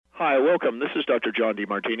Hi, welcome. This is Dr. John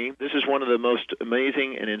DeMartini. This is one of the most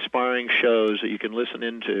amazing and inspiring shows that you can listen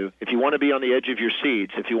into. If you want to be on the edge of your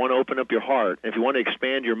seats, if you want to open up your heart, if you want to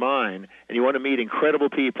expand your mind, and you want to meet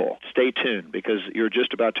incredible people, stay tuned because you're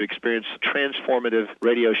just about to experience a transformative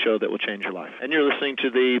radio show that will change your life. And you're listening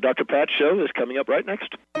to the Dr. Pat Show that's coming up right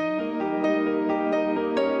next.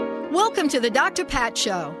 Welcome to the Dr. Pat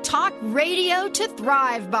Show. Talk radio to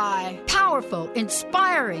thrive by. Powerful,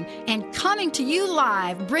 inspiring, and coming to you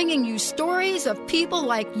live, bringing you stories of people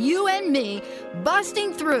like you and me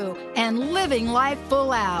busting through and living life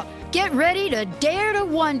full out. Get ready to dare to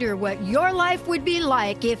wonder what your life would be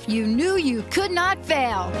like if you knew you could not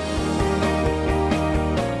fail.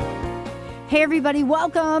 Hey, everybody,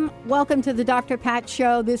 welcome. Welcome to the Dr. Pat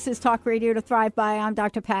Show. This is Talk Radio to Thrive By. I'm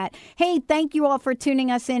Dr. Pat. Hey, thank you all for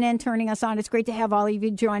tuning us in and turning us on. It's great to have all of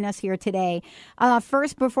you join us here today.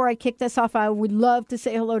 First, before I kick this off, I would love to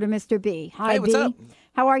say hello to Mr. B. Hi, hey, what's B. up?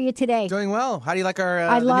 How are you today? Doing well. How do you like our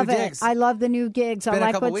I love new it. gigs? I love the new gigs. I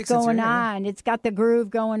like what's going on. It's got the groove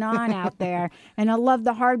going on out there. And I love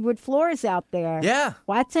the hardwood floors out there. Yeah.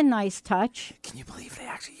 Well, that's a nice touch. Can you believe they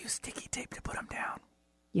actually use sticky tape to put them down?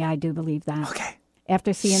 Yeah, I do believe that. Okay.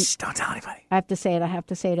 After seeing, shh, don't tell anybody. I have to say it.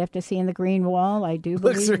 After seeing the green wall, I do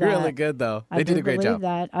believe that. Looks really good, though. They did a great job.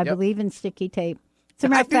 I believe in sticky tape. As a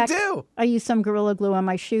matter of fact, too. I used some Gorilla Glue on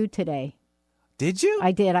my shoe today. Did you?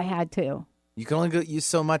 I did. I had to. You can only use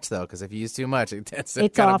so much, though, because if you use too much, it tends to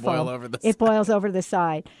it's kind awful. of boil over the side. It boils over the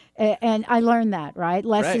side. And I learned that, right?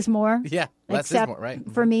 Less is more. Yeah, less is more, right.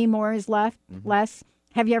 For me, more is less.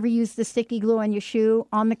 Have you ever used the sticky glue on your shoe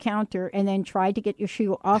on the counter and then tried to get your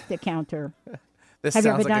shoe off the counter? This Have sounds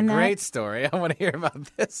you ever like done a that? great story. I want to hear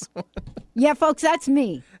about this one. Yeah, folks, that's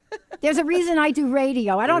me. There's a reason I do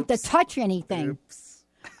radio. I don't have to touch anything.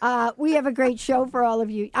 We have a great show for all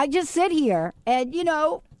of you. I just sit here and,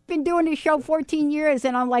 been doing this show 14 years,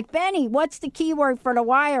 and I'm like, Benny, what's the keyword for the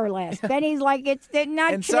wireless? Benny's like, it did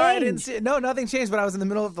not change. Sorry, I didn't see it. No, nothing changed, but I was in the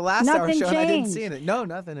middle of the last hour show, and I didn't see it. No,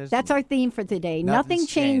 nothing. That's our theme for today. Nothing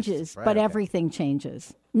changes, right, but everything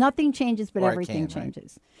changes. Nothing changes, but everything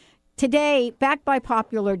changes. Right. Today, backed by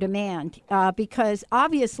popular demand, because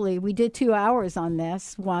obviously we did 2 hours on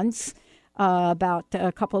this once about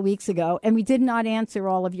a couple of weeks ago, and we did not answer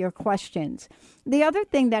all of your questions. The other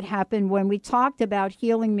thing that happened when we talked about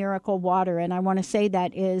healing miracle water, and I want to say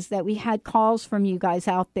that, is that we had calls from you guys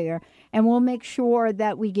out there, and we'll make sure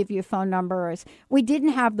that we give you phone numbers. We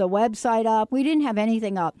didn't have the website up. We didn't have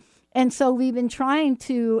anything up. And so we've been trying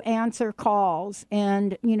to answer calls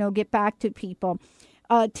and, get back to people.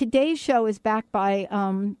 Today's show is backed by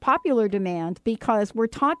popular demand because we're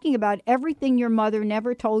talking about everything your mother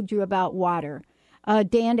never told you about water.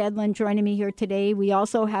 Dan Edland joining me here today. We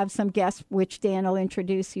also have some guests, which Dan will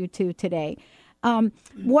introduce you to today.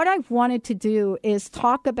 What I've wanted to do is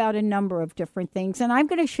talk about a number of different things, and I'm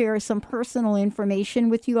going to share some personal information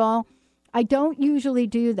with you all. I don't usually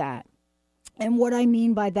do that. And what I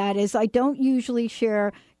mean by that is I don't usually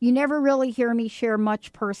share, you never really hear me share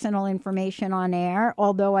much personal information on air,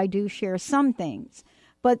 although I do share some things.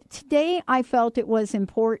 But today I felt it was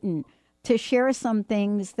important to share some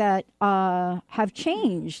things that have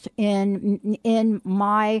changed in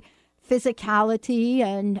my physicality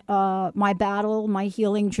and my battle, my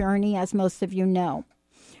healing journey, as most of you know.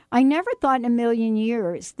 I never thought in a million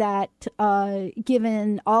years that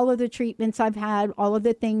given all of the treatments I've had, all of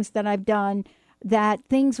the things that I've done, that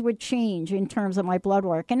things would change in terms of my blood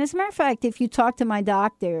work. And as a matter of fact, if you talk to my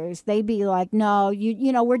doctors, they'd be like, no,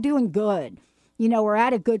 you know, we're doing good. We're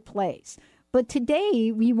at a good place. But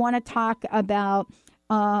today we want to talk about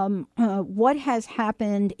what has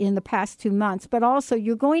happened in the past 2 months, but also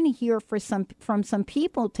you're going to hear from some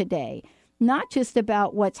people today, not just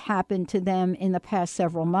about what's happened to them in the past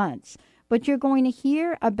several months, but you're going to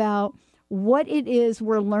hear about what it is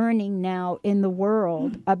we're learning now in the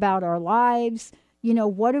world about our lives.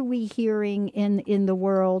 What are we hearing in the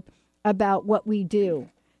world about what we do?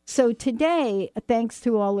 So today, thanks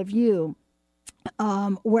to all of you,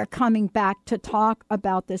 we're coming back to talk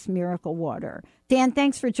about this miracle water. Dan,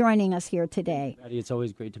 thanks for joining us here today. It's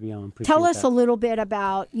always great to be on. Tell us a little bit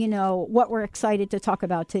about, what we're excited to talk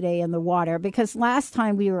about today in the water, because last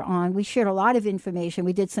time we were on, we shared a lot of information.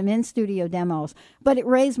 We did some in-studio demos, but it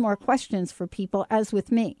raised more questions for people, as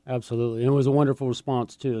with me. Absolutely. And it was a wonderful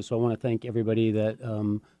response, too. So I want to thank everybody that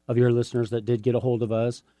of your listeners that did get a hold of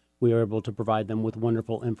us. We were able to provide them with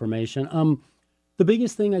wonderful information. The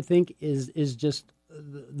biggest thing, I think, is just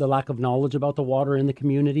the lack of knowledge about the water in the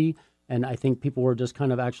community. And I think people were just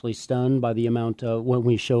kind of actually stunned by the amount when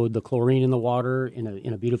we showed the chlorine in the water in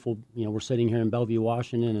a beautiful, we're sitting here in Bellevue,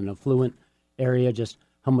 Washington, an affluent area, just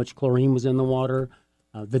how much chlorine was in the water.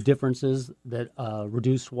 the differences that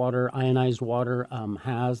reduced water, ionized water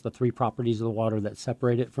has, the 3 properties of the water that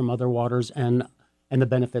separate it from other waters, and the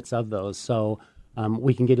benefits of those. So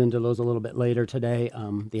we can get into those a little bit later today,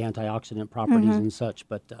 the antioxidant properties and such,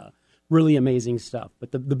 but really amazing stuff.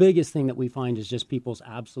 But the biggest thing that we find is just people's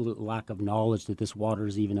absolute lack of knowledge that this water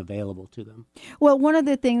is even available to them. Well, one of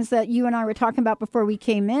the things that you and I were talking about before we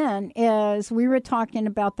came in is we were talking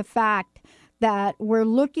about the fact that we're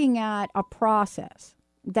looking at a process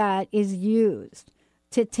that is used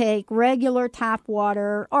to take regular tap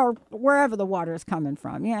water or wherever the water is coming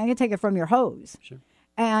from. You can take it from your hose. Sure.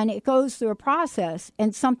 And it goes through a process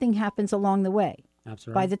and something happens along the way.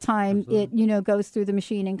 Absolutely. By the time it goes through the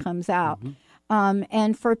machine and comes out.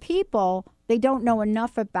 And for people, they don't know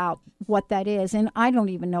enough about what that is. And I don't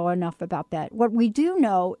even know enough about that. What we do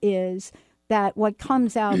know is that what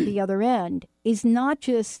comes out the other end is not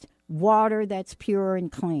just water that's pure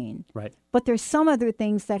and clean. Right. But there's some other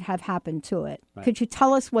things that have happened to it. Right. Could you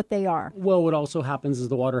tell us what they are? Well, what also happens is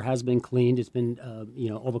the water has been cleaned. It's been,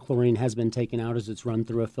 all the chlorine has been taken out as it's run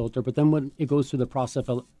through a filter. But then when it goes through the process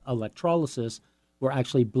of electrolysis, we're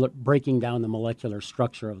actually breaking down the molecular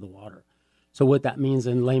structure of the water. So what that means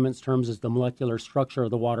in layman's terms is the molecular structure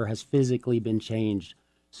of the water has physically been changed.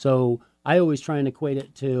 So I always try and equate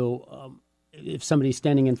it to if somebody's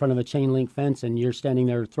standing in front of a chain link fence and you're standing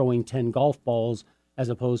there throwing 10 golf balls as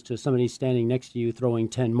opposed to somebody standing next to you throwing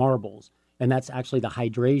 10 marbles. And that's actually the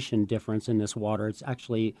hydration difference in this water. It's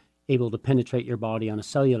actually able to penetrate your body on a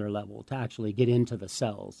cellular level to actually get into the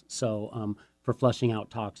cells. So for flushing out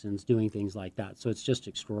toxins, doing things like that. So it's just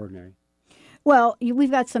extraordinary. Well,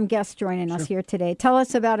 we've got some guests joining us here today. Tell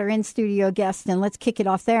us about our in-studio guests, and let's kick it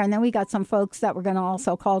off there. And then we got some folks that we're going to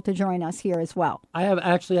also call to join us here as well. I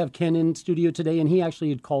have Ken in studio today, and he actually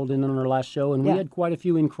had called in on our last show, and we had quite a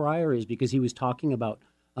few inquiries because he was talking about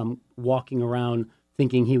walking around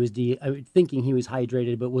thinking he was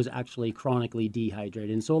hydrated, but was actually chronically dehydrated.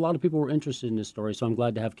 And so a lot of people were interested in this story, so I'm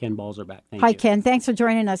glad to have Ken Balzer back. Thank you. Hi, Ken. Thanks for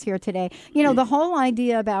joining us here today. The whole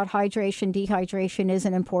idea about hydration, dehydration is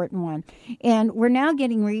an important one. And we're now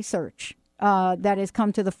getting research that has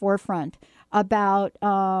come to the forefront about,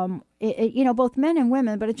 both men and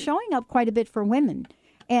women, but it's showing up quite a bit for women.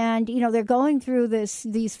 And, they're going through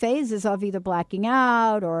these phases of either blacking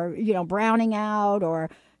out or, browning out or,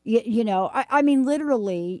 I mean,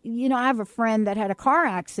 literally, I have a friend that had a car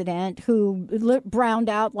accident who browned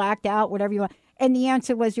out, blacked out, whatever you want. And the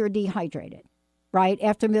answer was you're dehydrated, right?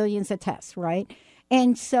 After millions of tests, right?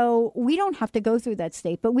 And so we don't have to go through that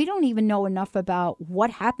state, but we don't even know enough about what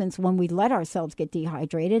happens when we let ourselves get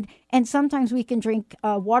dehydrated. And sometimes we can drink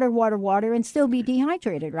water and still be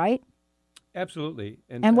dehydrated, right? Absolutely.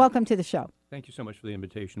 And welcome to the show. Thank you so much for the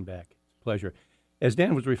invitation back. It's a pleasure. As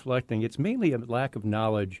Dan was reflecting, it's mainly a lack of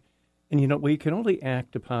knowledge. And, we can only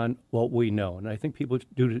act upon what we know. And I think people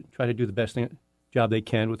try to do the best job they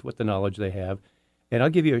can with what the knowledge they have. And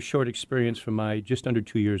I'll give you a short experience from my just under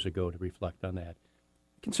 2 years ago to reflect on that.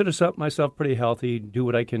 I consider myself pretty healthy, do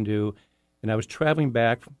what I can do. And I was traveling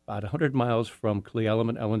back about 100 miles from Cle Elum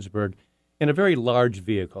and Ellensburg in a very large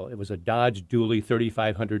vehicle. It was a Dodge Dually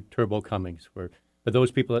 3500 Turbo Cummings. For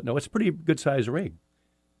those people that know, it's a pretty good-sized rig.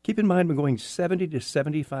 Keep in mind, we're going 70 to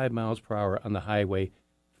 75 miles per hour on the highway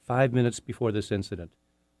 5 minutes before this incident.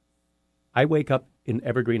 I wake up in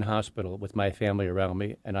Evergreen Hospital with my family around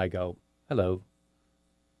me, and I go, hello,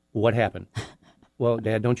 what happened? Well,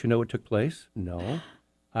 Dad, don't you know what took place? No.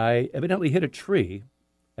 I evidently hit a tree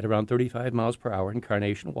at around 35 miles per hour in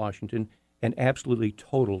Carnation, Washington, and absolutely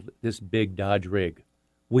totaled this big Dodge rig.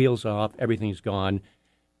 Wheels off, everything's gone.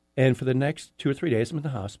 And for the next 2 or 3 days, I'm in the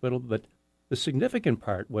hospital, but the significant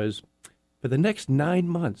part was for the next 9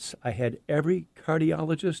 months, I had every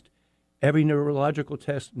cardiologist, every neurological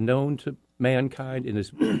test known to mankind in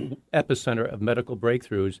this epicenter of medical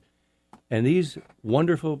breakthroughs. And these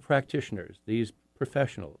wonderful practitioners, these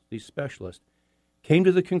professionals, these specialists, came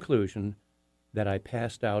to the conclusion that I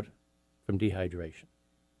passed out from dehydration.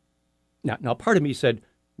 Now, part of me said,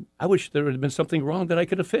 I wish there had been something wrong that I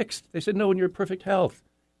could have fixed. They said, no, in your perfect health.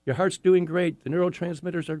 Your heart's doing great. The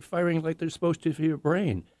neurotransmitters are firing like they're supposed to for your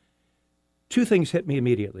brain. 2 things hit me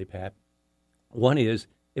immediately, Pat. One is,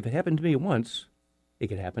 if it happened to me once, it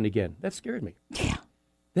could happen again. That scared me. Yeah.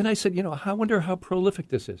 Then I said, I wonder how prolific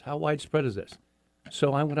this is. How widespread is this?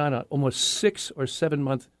 So I went on an almost 6 or 7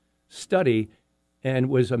 month study and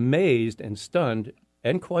was amazed and stunned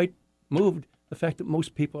and quite moved the fact that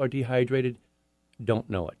most people are dehydrated, don't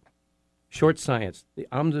know it. Short science.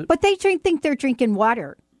 But they think they're drinking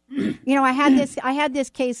water. I had this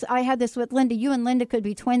case with Linda. You and Linda could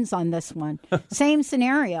be twins on this one. Same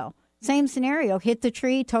scenario. Hit the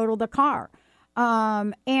tree, totaled the car.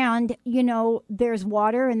 And, there's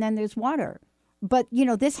water and then there's water. But,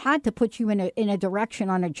 this had to put you in a direction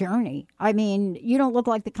on a journey. I mean, you don't look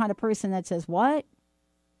like the kind of person that says, what?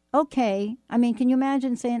 Okay. I mean, can you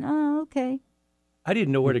imagine saying, oh, okay. I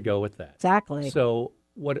didn't know where to go with that. Exactly. So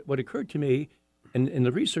what occurred to me, and in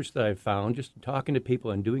the research that I've found, just talking to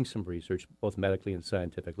people and doing some research, both medically and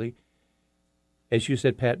scientifically, as you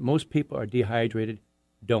said, Pat, most people are dehydrated,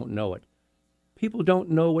 don't know it. People don't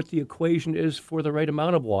know what the equation is for the right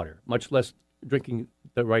amount of water, much less drinking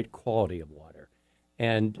the right quality of water.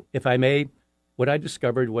 And if I may, what I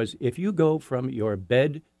discovered was if you go from your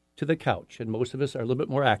bed to the couch, and most of us are a little bit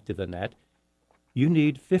more active than that, you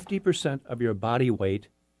need 50% of your body weight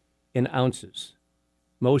in ounces.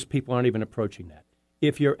 Most people aren't even approaching that.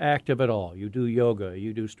 If you're active at all, you do yoga,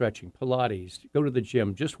 you do stretching, Pilates, go to the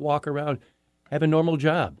gym, just walk around, have a normal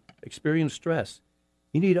job, experience stress,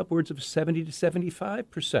 you need upwards of 70 to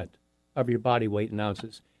 75% of your body weight in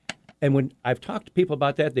ounces. And when I've talked to people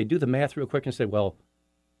about that, they do the math real quick and say, well,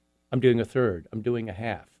 I'm doing a third, I'm doing a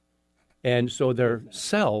half. And so their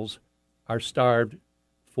cells are starved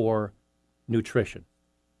for nutrition,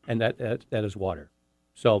 and that is water.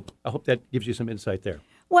 So I hope that gives you some insight there.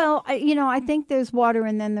 Well, I think there's water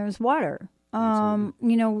and then there's water. Dan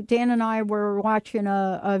and I were watching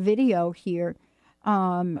a video here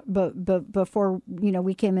but before,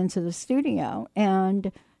 we came into the studio.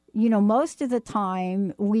 And, most of the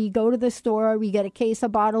time we go to the store, we get a case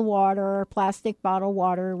of bottled water, plastic bottled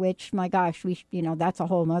water, which, my gosh, that's a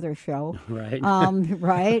whole nother show. Right.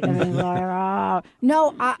 Right. I mean,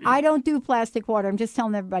 no, I don't do plastic water. I'm just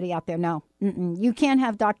telling everybody out there, no. You can't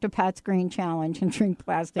have Dr. Pat's Green Challenge and drink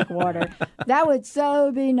plastic water. That would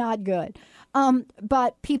so be not good.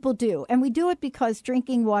 But people do. And we do it because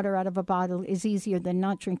drinking water out of a bottle is easier than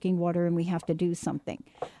not drinking water, and we have to do something.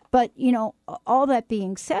 But, all that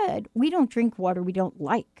being said, we don't drink water we don't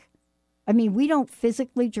like. I mean, we don't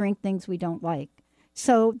physically drink things we don't like.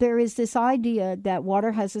 So there is this idea that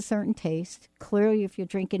water has a certain taste. Clearly, if you're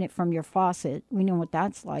drinking it from your faucet, we know what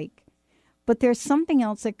that's like. But there's something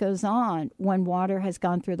else that goes on when water has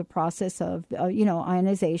gone through the process of,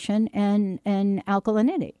 ionization and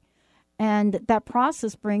alkalinity. And that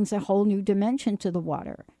process brings a whole new dimension to the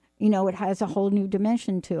water. It has a whole new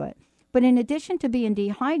dimension to it. But in addition to being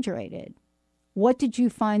dehydrated, what did you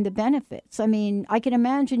find the benefits? I mean, I can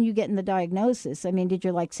imagine you getting the diagnosis. I mean, did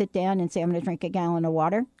you sit down and say, I'm going to drink a gallon of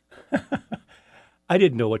water? I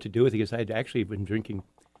didn't know what to do with it because I had actually been drinking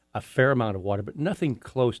a fair amount of water, but nothing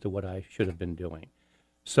close to what I should have been doing.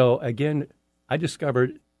 So again, I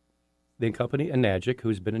discovered the company Enagic,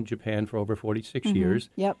 who's been in Japan for over 46 years.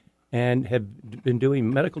 Yep. And have been doing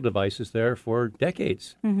medical devices there for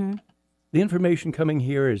decades. Mm-hmm. The information coming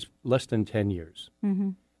here is less than 10 years.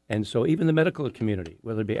 Mm-hmm. And so even the medical community,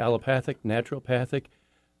 whether it be allopathic, naturopathic,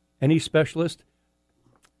 any specialist,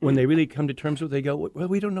 when they really come to terms with it, they go, well,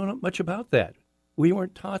 we don't know much about that. We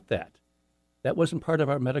weren't taught that. That wasn't part of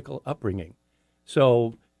our medical upbringing.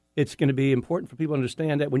 So it's going to be important for people to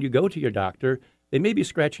understand that when you go to your doctor, they may be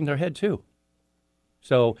scratching their head too.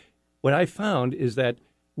 So what I found is that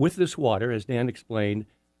with this water, as Dan explained,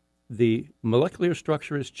 the molecular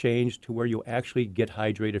structure has changed to where you actually get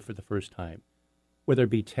hydrated for the first time. Whether it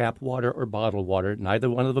be tap water or bottled water, neither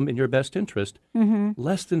one of them in your best interest,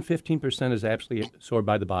 less than 15% is actually absorbed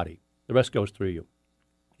by the body. The rest goes through you.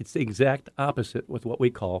 It's the exact opposite with what we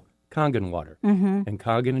call Kangen water. And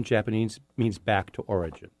Kangen in Japanese means back to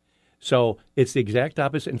origin. So it's the exact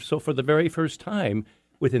opposite. And so for the very first time,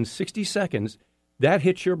 within 60 seconds, that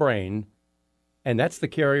hits your brain, and that's the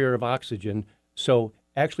carrier of oxygen. So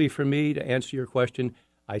actually, for me, to answer your question,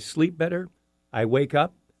 I sleep better, I wake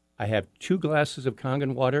up, I have 2 glasses of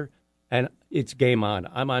Kangen water, and it's game on.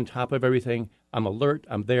 I'm on top of everything. I'm alert.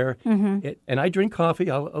 I'm there. And I drink coffee.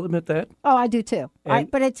 I'll admit that. Oh, I do too.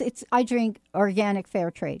 But I drink organic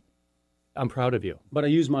fair trade. I'm proud of you. But I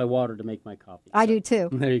use my water to make my coffee. I do too.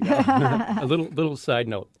 There you go. A little side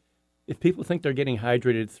note. If people think they're getting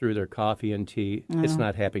hydrated through their coffee and tea, it's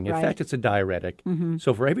not happening. In fact, it's a diuretic.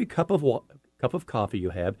 So for every cup of coffee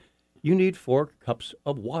you have, you need 4 cups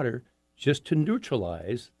of water just to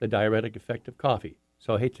neutralize the diuretic effect of coffee.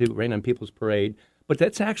 So I hate to rain on people's parade, but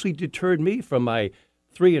that's actually deterred me from my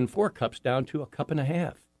 3 and 4 cups down to a cup and a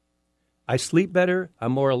half. I sleep better.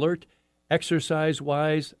 I'm more alert.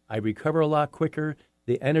 Exercise-wise, I recover a lot quicker.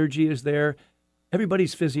 The energy is there.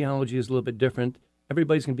 Everybody's physiology is a little bit different.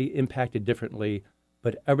 Everybody's going to be impacted differently,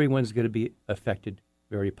 but everyone's going to be affected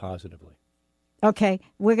very positively. Okay,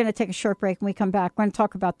 we're going to take a short break. When we come back, we're going to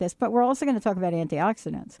talk about this, but we're also going to talk about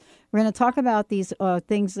antioxidants. We're going to talk about these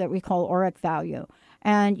things that we call auric value.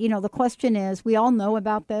 And, the question is, we all know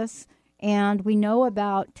about this, And we know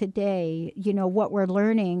about today, what we're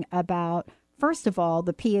learning about, first of all,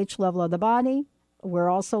 the pH level of the body. We're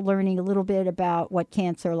also learning a little bit about what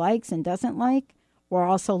cancer likes and doesn't like. We're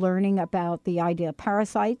also learning about the idea of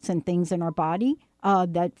parasites and things in our body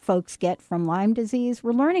that folks get from Lyme disease.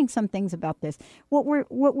 We're learning some things about this. What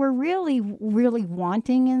we're really, really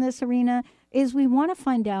wanting in this arena is we want to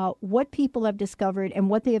find out what people have discovered and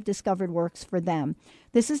what they have discovered works for them.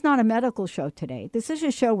 This is not a medical show today. This is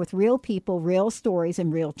a show with real people, real stories,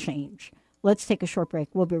 and real change. Let's take a short break.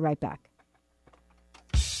 We'll be right back.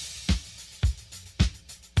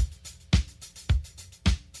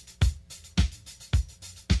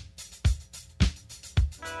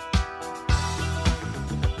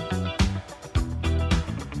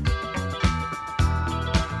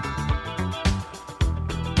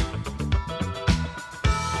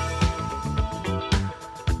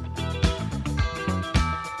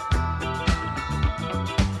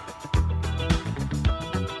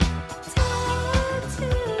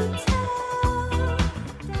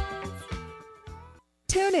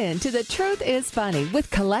 To The Truth is Funny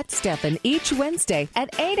with Colette Steffen each Wednesday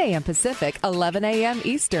at 8 a.m. Pacific, 11 a.m.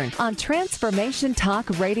 Eastern on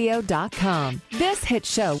TransformationTalkRadio.com. This hit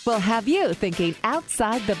show will have you thinking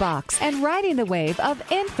outside the box and riding the wave of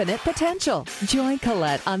infinite potential. Join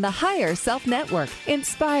Colette on the Higher Self Network,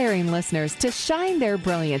 inspiring listeners to shine their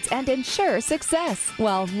brilliance and ensure success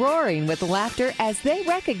while roaring with laughter as they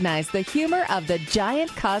recognize the humor of the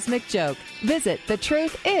giant cosmic joke. Visit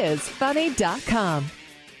thetruthisfunny.com.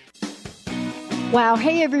 Wow.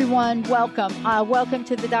 Hey, everyone. Welcome. Welcome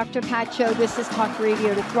to the Dr. Pat Show. This is Talk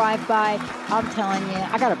Radio to Thrive By. I'm telling you,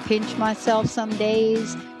 I got to pinch myself some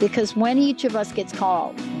days because when each of us gets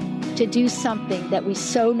called to do something that we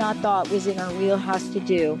so not thought was in our wheelhouse to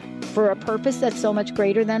do for a purpose that's so much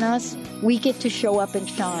greater than us, we get to show up and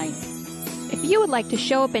shine. If you would like to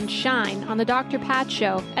show up and shine on the Dr. Pat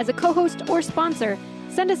Show as a co-host or sponsor,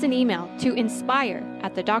 send us an email to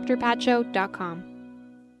inspire@thedrpatshow.com.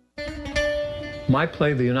 My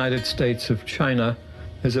play, The United States of China,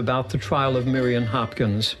 is about the trial of Miriam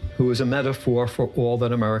Hopkins, who is a metaphor for all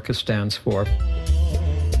that America stands for.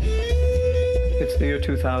 It's the year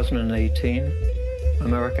 2018.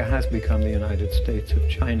 America has become the United States of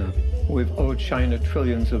China. We've owed China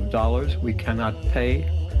trillions of dollars we cannot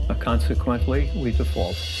pay. Consequently, we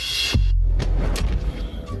default.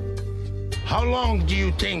 How long do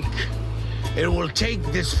you think it will take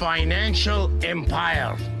this financial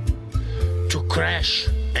empire to crash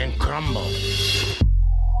and crumble?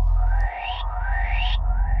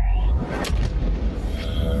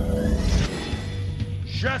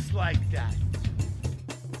 Just like that.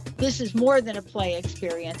 This is more than a play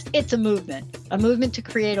experience. It's a movement to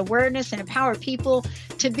create awareness and empower people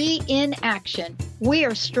to be in action. We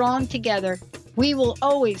are strong together. We will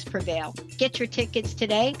always prevail. Get your tickets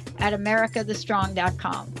today at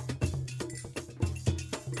americathestrong.com.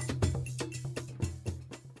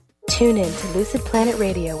 Tune in to Lucid Planet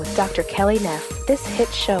Radio with Dr. Kelly Neff. This hit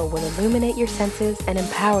show will illuminate your senses and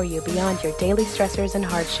empower you beyond your daily stressors and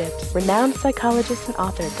hardships. Renowned psychologist and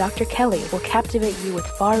author Dr. Kelly will captivate you with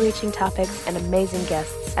far-reaching topics and amazing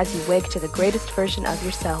guests as you wake to the greatest version of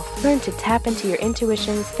yourself. Learn to tap into your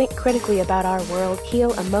intuitions, think critically about our world,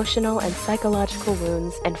 heal emotional and psychological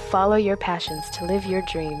wounds, and follow your passions to live your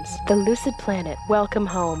dreams. The Lucid Planet. Welcome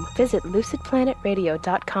home. Visit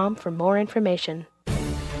lucidplanetradio.com for more information.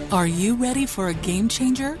 Are you ready for a game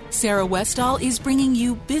changer? Sarah Westall is bringing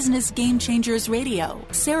you Business Game Changers Radio.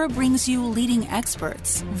 Sarah brings you leading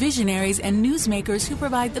experts, visionaries, and newsmakers who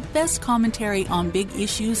provide the best commentary on big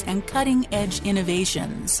issues and cutting-edge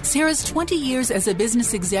innovations. Sarah's 20 years as a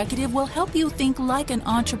business executive will help you think like an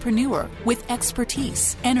entrepreneur with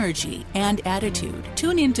expertise, energy, and attitude.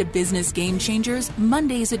 Tune in to Business Game Changers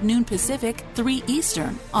Mondays at noon Pacific, 3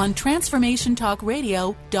 Eastern on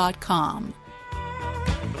TransformationTalkRadio.com.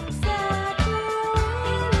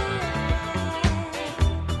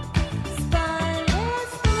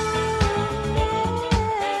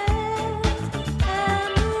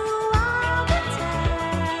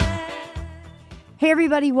 Hey,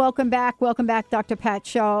 everybody. Welcome back. Welcome back, Dr. Pat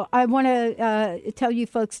Show. I want to tell you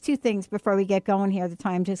folks two things before we get going here. The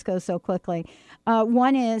time just goes so quickly.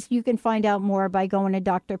 One is you can find out more by going to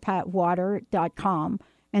drpatwater.com.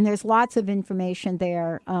 And there's lots of information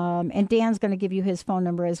there. And Dan's going to give you his phone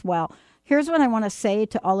number as well. Here's what I want to say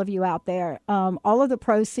to all of you out there. All of the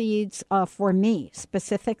proceeds for me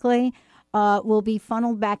specifically will be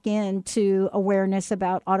funneled back into awareness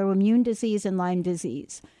about autoimmune disease and Lyme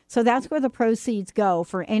disease. So that's where the proceeds go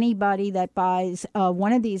for anybody that buys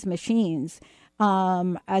one of these machines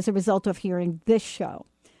as a result of hearing this show.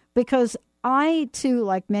 Because I too,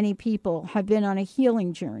 like many people, have been on a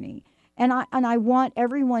healing journey. And I want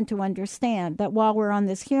everyone to understand that while we're on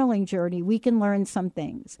this healing journey, we can learn some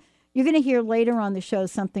things. You're going to hear later on the show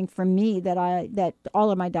something from me that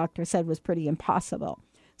all of my doctors said was pretty impossible.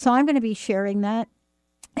 So I'm going to be sharing that,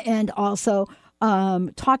 and also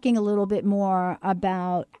talking a little bit more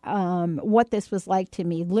about what this was like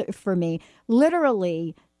for me.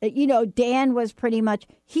 Literally, Dan was pretty much,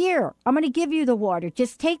 here, I'm going to give you the water.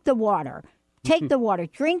 Just take the water. Take the water.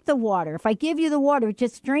 Drink the water. If I give you the water,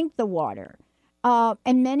 just drink the water.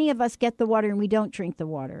 And many of us get the water and we don't drink the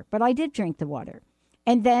water. But I did drink the water.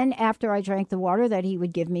 And then after I drank the water that he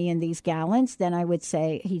would give me in these gallons, then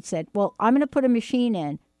he'd said, well, I'm going to put a machine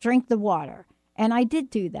in. Drink the water. And I did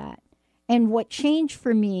do that. And what changed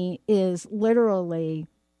for me is literally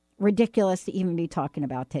ridiculous to even be talking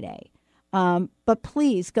about today. But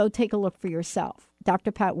please go take a look for yourself.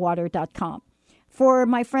 drpatwater.com. For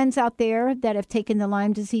my friends out there that have taken the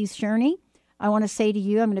Lyme disease journey, I want to say to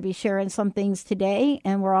you, I'm going to be sharing some things today,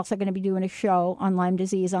 and we're also going to be doing a show on Lyme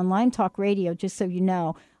disease on Lyme Talk Radio, just so you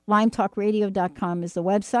know. LymeTalkRadio.com is the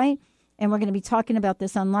website, and we're going to be talking about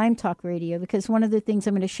this on Lyme Talk Radio because one of the things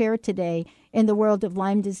I'm going to share today in the world of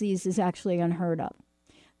Lyme disease is actually unheard of.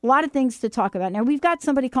 A lot of things to talk about. Now, we've got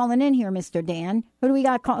somebody calling in here, Mr. Dan. Who do we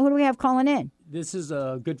have calling in? This is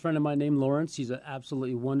a good friend of mine named Lawrence. He's an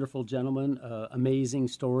absolutely wonderful gentleman, amazing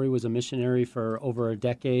story, was a missionary for over a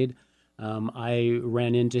decade. I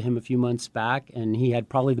ran into him a few months back, and he had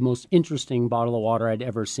probably the most interesting bottle of water I'd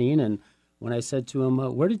ever seen. And when I said to him,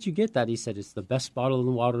 where did you get that? He said, it's the best bottle of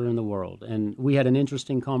water in the world. And we had an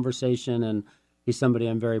interesting conversation, and he's somebody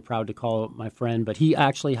I'm very proud to call my friend, but he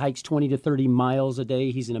actually hikes 20 to 30 miles a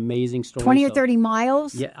day. He's an amazing story. 20 or 30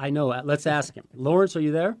 miles? Yeah, I know. Let's ask him. Lawrence, are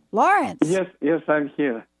you there? Lawrence. Yes, I'm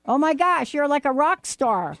here. Oh, my gosh, you're like a rock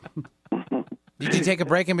star. Did you take a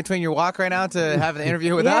break in between your walk right now to have an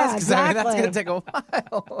interview with us? Because exactly. that's going to take a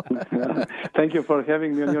while. Thank you for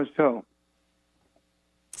having me on your show.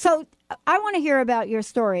 So I want to hear about your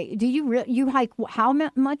story. Do you hike how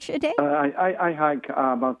much a day? I hike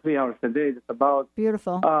about 3 hours a day. It's about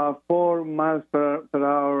beautiful 4 miles per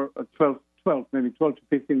hour, 12, maybe 12 to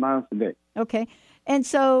 15 miles a day. Okay. And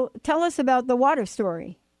so tell us about the water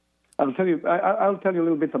story. I'll tell you a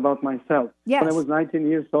little bit about myself. Yes. When I was 19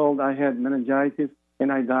 years old, I had meningitis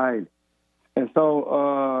and I died. And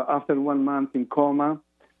so after 1 month in coma,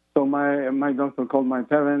 so my doctor called my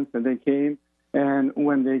parents and they came. And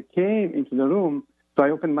when they came into the room, so I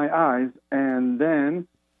opened my eyes, and then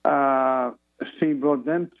she brought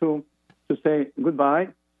them to say goodbye.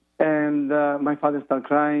 And my father started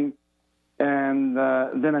crying. And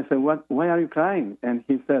then I said, why are you crying? And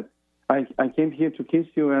he said, I came here to kiss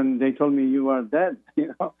you, and they told me you are dead.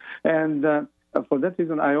 And for that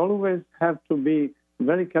reason, I always have to be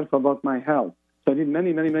very careful about my health. So I did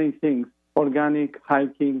many, many, many things, organic,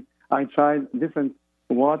 hiking. I tried different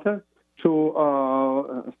water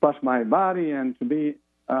to splash my body and to be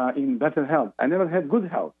in better health. I never had good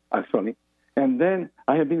health, actually. And then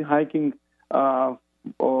I have been hiking for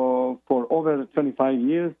over 25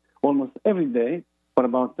 years, almost every day, for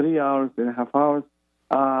about 3.5 hours.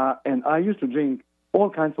 And I used to drink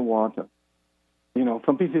all kinds of water,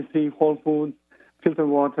 from PCC, Whole Foods, filtered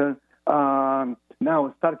water.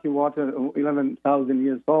 Now, Starkey water, 11,000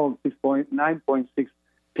 years old, 9.6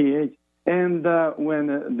 pH. And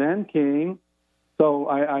when Dan came, so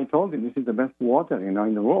I told him this is the best water, in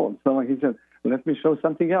the world. So he said, let me show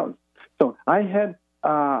something else. So I had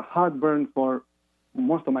heartburn for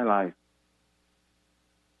most of my life.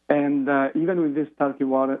 And even with this Starkey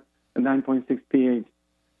water, 9.6 pH,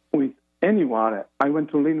 with any water, I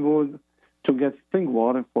went to Linwood to get spring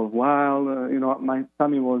water for a while. My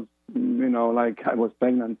tummy was, like I was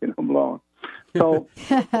pregnant, blown. So...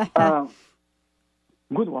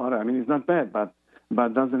 good water. I mean, it's not bad, but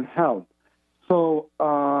doesn't help. So,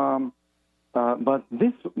 but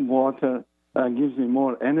this water gives me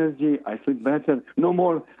more energy. I sleep better. No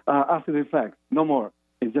more acid reflux. No more.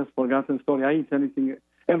 It's just forgotten story. I eat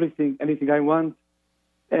anything I want.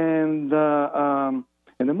 And the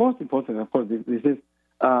most important, of course, this is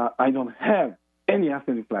I don't have any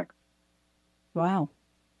acid reflux. Wow.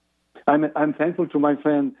 I'm thankful to my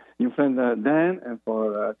friend, your friend Dan, and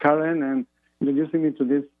for Karen, and introducing me to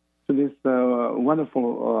this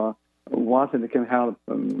wonderful water that can help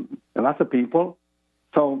lots of people.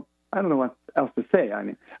 So I don't know what else to say. I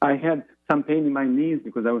mean, I had some pain in my knees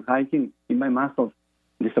because I was hiking, in my muscles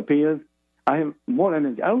disappeared. I have more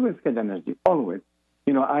energy. I always had energy, always.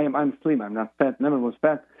 I'm slim. I'm not fat. Never was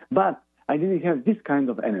fat. But I didn't have this kind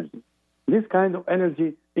of energy. This kind of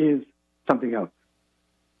energy is something else.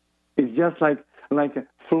 It's just like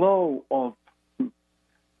flow of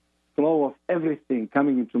everything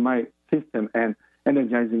coming into my system and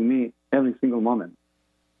energizing me every single moment.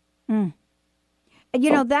 Mm. You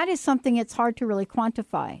know, that is something it's hard to really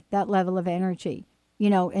quantify, that level of energy,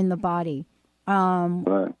 in the body.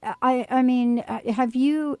 Right. I mean, have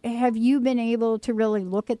you been able to really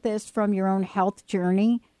look at this from your own health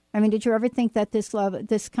journey? I mean, did you ever think that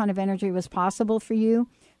this kind of energy was possible for you?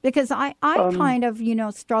 Because I kind of,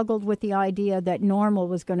 struggled with the idea that normal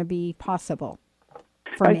was going to be possible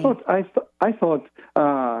for me. I thought,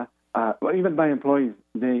 even my employees,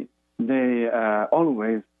 they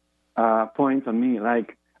always point on me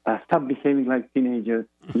like, stop behaving like teenagers.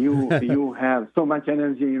 You have so much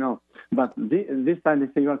energy, But this time they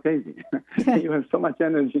say you're crazy. You have so much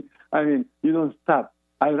energy. I mean, you don't stop.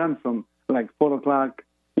 I run from like 4 o'clock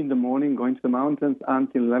in the morning, going to the mountains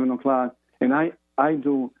until 11 o'clock, and I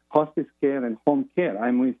do hospice care and home care.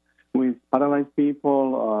 I'm with paralyzed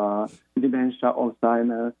people, dementia,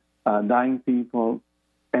 Alzheimer's, dying people,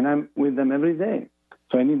 and I'm with them every day.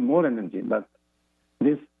 So I need more energy. But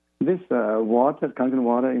this water, Kangen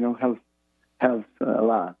water, helps a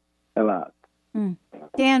lot. Mm.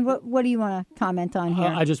 Dan, what do you want to comment on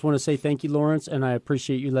here? I just want to say thank you, Lawrence, and I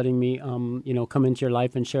appreciate you letting me, come into your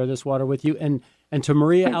life and share this water with you. And to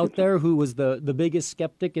Maria out there, who was the biggest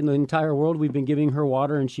skeptic in the entire world, we've been giving her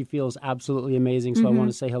water, and she feels absolutely amazing. So I want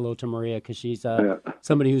to say hello to Maria because she's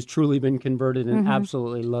somebody who's truly been converted and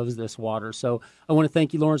absolutely loves this water. So I want to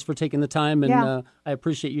thank you, Lawrence, for taking the time, and I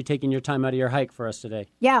appreciate you taking your time out of your hike for us today.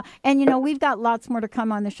 Yeah, and, we've got lots more to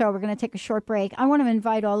come on the show. We're going to take a short break. I want to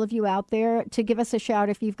invite all of you out there to give us a shout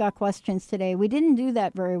if you've got questions today. We didn't do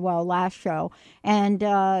that very well last show, and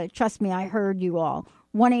trust me, I heard you all.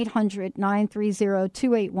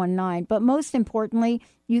 1-800-930-2819. But most importantly,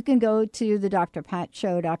 you can go to the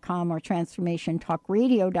drpatshow.com or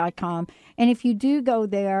transformationtalkradio.com. And if you do go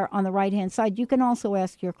there on the right-hand side, you can also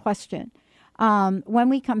ask your question. When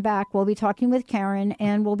we come back, we'll be talking with Karen,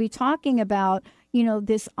 and we'll be talking about,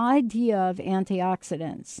 this idea of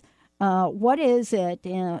antioxidants. What is it?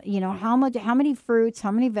 How many fruits,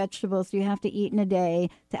 how many vegetables do you have to eat in a day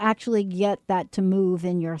to actually get that to move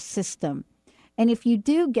in your system? And if you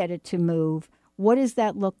do get it to move, what does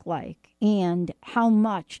that look like? And how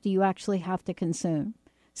much do you actually have to consume?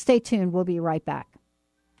 Stay tuned. We'll be right back.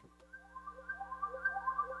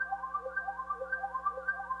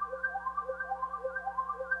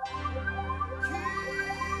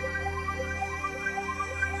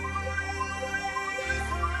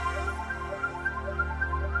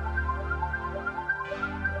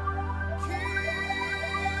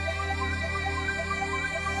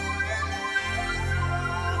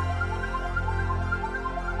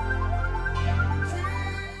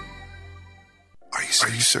 Are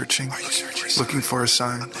you searching? Looking for a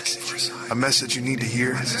sign? A message you need to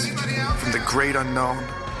hear? From the great unknown,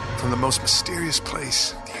 from the most mysterious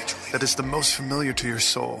place that is the most familiar to your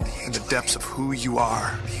soul in the depths of who you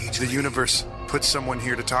are. The universe put someone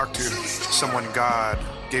here to talk to, someone God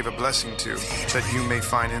gave a blessing to, that you may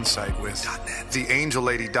find insight with.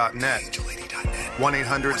 TheAngelLady.net.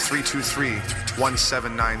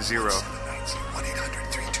 1-800-323-1790.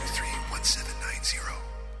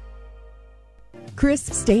 Chris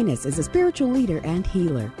Stanis is a spiritual leader and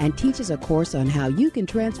healer and teaches a course on how you can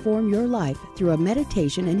transform your life through a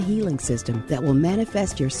meditation and healing system that will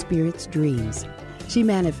manifest your spirit's dreams. She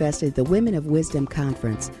manifested the Women of Wisdom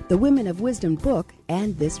Conference, the Women of Wisdom book,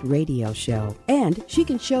 and this radio show. And she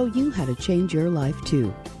can show you how to change your life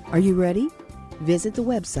too. Are you ready? Visit the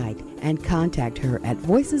website and contact her at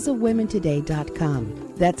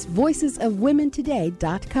voicesofwomentoday.com. That's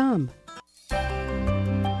voicesofwomentoday.com.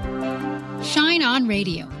 Shine On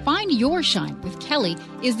Radio. Find Your Shine with Kelly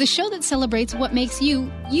is the show that celebrates what makes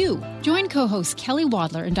you, you. Join co-hosts Kelly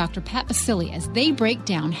Wadler and Dr. Pat Basili as they break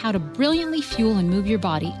down how to brilliantly fuel and move your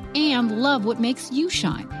body and love what makes you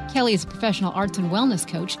shine. Kelly is a professional arts and wellness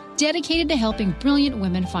coach dedicated to helping brilliant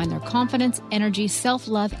women find their confidence, energy,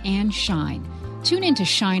 self-love, and shine. Tune in to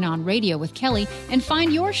Shine On Radio with Kelly and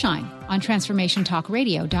find your shine on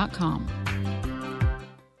TransformationTalkRadio.com.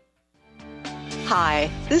 Hi,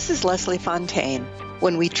 this is Leslie Fontaine.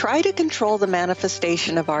 When we try to control the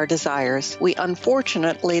manifestation of our desires, we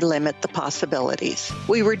unfortunately limit the possibilities.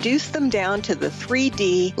 We reduce them down to the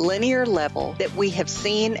 3D linear level that we have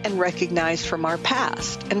seen and recognized from our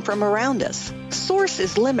past and from around us. Source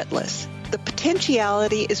is limitless. The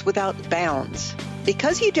potentiality is without bounds.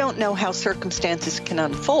 Because you don't know how circumstances can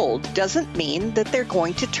unfold doesn't mean that they're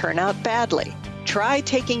going to turn out badly. Try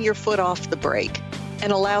taking your foot off the brake.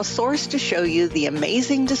 and allow Source to show you the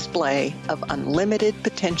amazing display of unlimited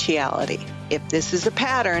potentiality. If this is a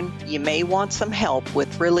pattern, you may want some help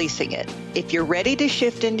with releasing it. If you're ready to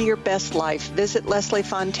shift into your best life, visit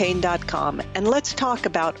lesliefontaine.com and let's talk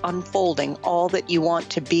about unfolding all that you want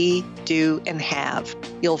to be, do, and have.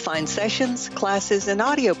 You'll find sessions, classes, and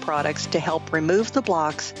audio products to help remove the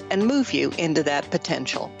blocks and move you into that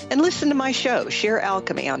potential. And listen to my show, Sheer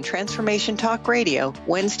Alchemy, on Transformation Talk Radio,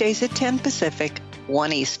 Wednesdays at 10 Pacific,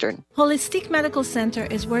 1 Eastern. Holistic Medical Center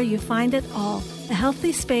is where you find it all. A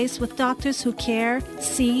healthy space with doctors who care,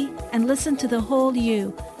 see, and listen to the whole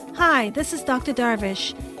you. Hi, this is Dr.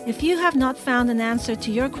 Darvish. If you have not found an answer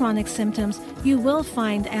to your chronic symptoms, you will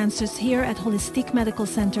find answers here at Holistic Medical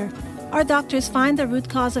Center. Our doctors find the root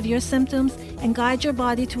cause of your symptoms and guide your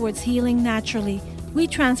body towards healing naturally. We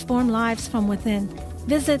transform lives from within.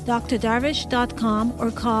 Visit drdarvish.com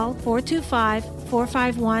or call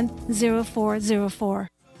 425-451-0404.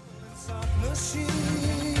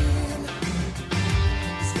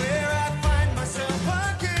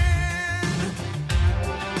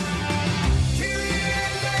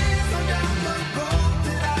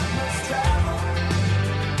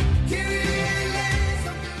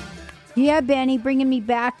 Yeah, Benny, bringing me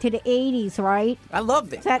back to the 80s, right? I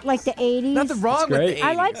love it. Is that like the 80s? Nothing wrong with the 80s.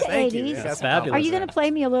 I like the Thank 80s. You. That's fabulous. Are you going to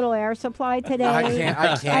play me a little Air Supply today? I can.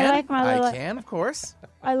 I like my little. I can, of course.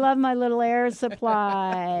 I love my little Air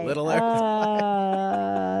Supply. Little Air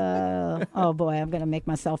Supply. Oh, boy, I'm going to make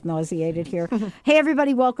myself nauseated here. Hey,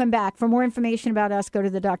 everybody, welcome back. For more information about us, go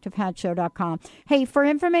to thedrpatshow.com. Hey, for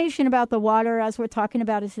information about the water, as we're talking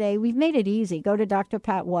about it today, we've made it easy. Go to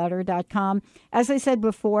drpatwater.com. As I said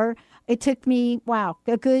before, it took me, a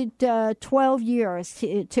good 12 years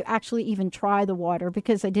to actually even try the water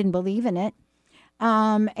because I didn't believe in it.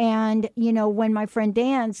 And, when my friend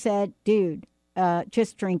Dan said, dude,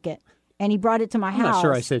 just drink it. And he brought it to my house. I'm not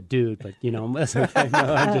sure I said dude, but, that's okay.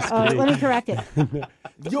 No, I'm just kidding. Let me correct it.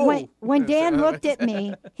 When Dan looked at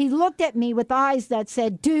me, he looked at me with eyes that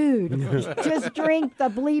said, dude, just drink the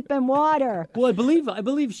bleeping water. Well, I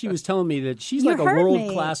believe she was telling me that she's like a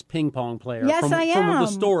world-class ping pong player. Yes, I am. From the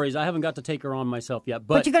stories. I haven't got to take her on myself yet.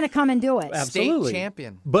 But you're going to come and do it. Absolutely. State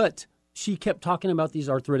champion. But she kept talking about these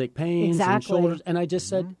arthritic pains and shoulders, and I just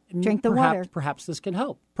said, drink the water. Perhaps this can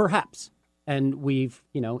help. Perhaps. And we've,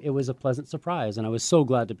 it was a pleasant surprise, and I was so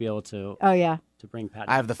glad to be able to. Oh yeah. To bring Pat.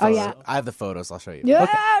 I have the photos. I have the photos. I'll show you. Yeah.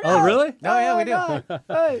 Okay. No, oh really? No, yeah, we do.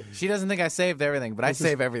 Hey. She doesn't think I saved everything, but I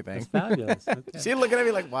save everything. It's fabulous. Okay. She's looking at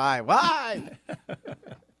me like, why?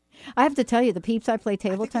 I have to tell you, the peeps I play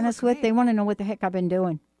table tennis with, they want to know what the heck I've been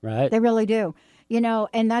doing. Right. They really do.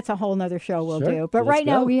 And that's a whole nother show we'll do. But right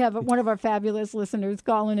now we have one of our fabulous listeners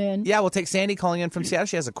calling in. Yeah, we'll take Sandy calling in from Seattle.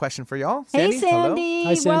 She has a question for y'all. Sandy, hey, Sandy.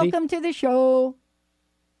 Hi, Sandy. Welcome to the show.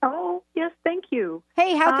 Oh, yes, thank you.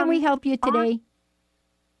 Hey, how can we help you today?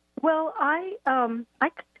 Well, I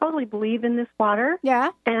totally believe in this water. Yeah.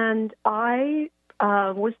 And I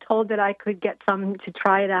was told that I could get some to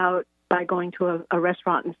try it out by going to a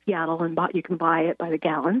restaurant in Seattle, and you can buy it by the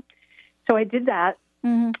gallon. So I did that,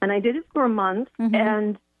 and I did it for a month.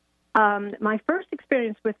 And my first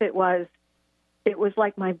experience with it was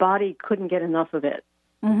like my body couldn't get enough of it.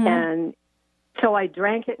 And so I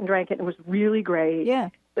drank it, and it was really great. Yeah.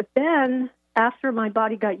 But then after my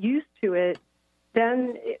body got used to it,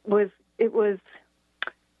 then it was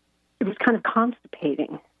kind of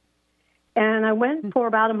constipating. And I went for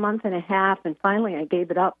about a month and a half, and finally I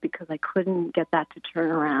gave it up because I couldn't get that to turn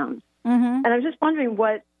around. And I was just wondering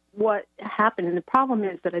what happened. And the problem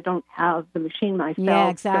is that I don't have the machine myself. Yeah,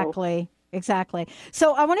 exactly.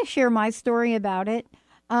 So I want to share my story about it.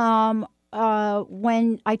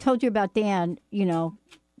 When I told you about Dan,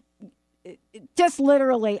 just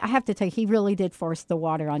literally, I have to tell you, he really did force the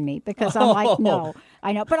water on me because I'm like, no,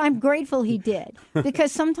 I know. But I'm grateful he did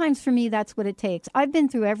because sometimes for me, that's what it takes. I've been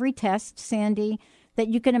through every test, Sandy, that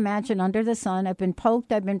you can imagine under the sun. I've been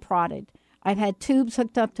poked. I've been prodded. I've had tubes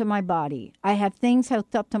hooked up to my body. I have things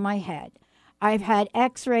hooked up to my head. I've had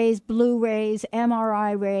X-rays, Blu-rays,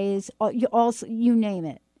 MRI rays, also, you name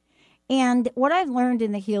it. And what I've learned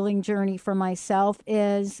in the healing journey for myself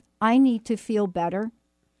is I need to feel better.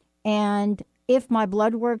 And if my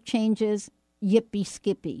blood work changes, yippee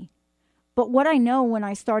skippy. But what I know when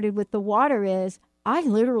I started with the water is I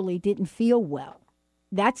literally didn't feel well.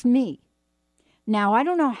 That's me. Now, I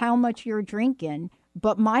don't know how much you're drinking,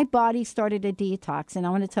 but my body started a detox, and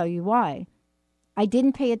I want to tell you why. I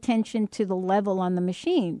didn't pay attention to the level on the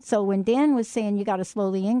machine. So when Dan was saying you got to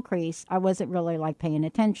slowly increase, I wasn't really paying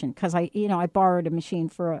attention because I borrowed a machine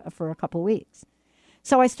for a couple weeks.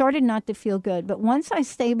 So I started not to feel good. But once I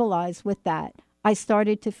stabilized with that, I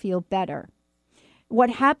started to feel better. what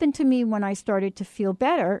happened to me when I started to feel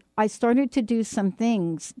better, I started to do some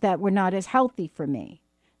things that were not as healthy for me.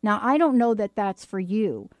 Now, I don't know that that's for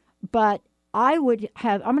you, but I'm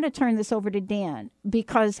going to turn this over to Dan,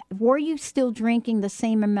 because were you still drinking the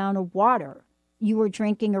same amount of water you were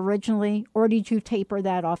drinking originally, or did you taper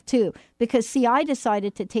that off too? Because, see, I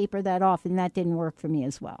decided to taper that off, and that didn't work for me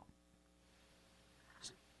as well.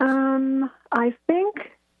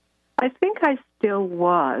 I think I still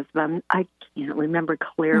was, but I can't remember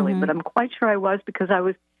clearly, but I'm quite sure I was, because I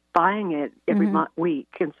was buying it every week,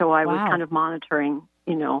 and so I was kind of monitoring,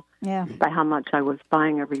 by how much I was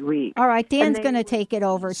buying every week. All right, Dan's going to take it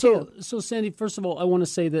over, too. So, Sandy, first of all, I want to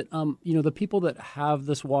say that, the people that have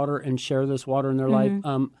this water and share this water in their life,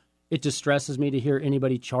 it distresses me to hear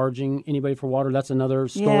anybody charging anybody for water. That's another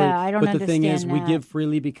story. Yeah, I don't understand. But the thing is, we give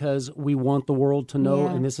freely because we want the world to know,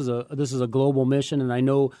 and this is a global mission, and I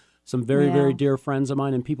know some very, very dear friends of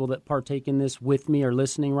mine and people that partake in this with me are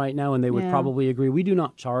listening right now, and they would probably agree. We do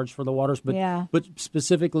not charge for the waters, but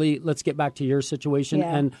specifically, let's get back to your situation,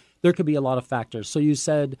 and there could be a lot of factors. So you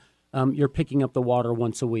said you're picking up the water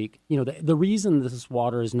once a week. The reason this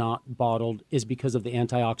water is not bottled is because of the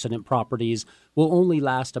antioxidant properties will only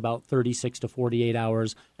last about 36 to 48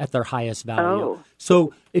 hours at their highest value.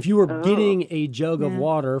 So if you were getting a jug of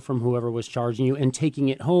water from whoever was charging you and taking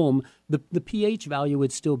it home, the pH value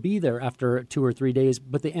would still be there after 2 or 3 days,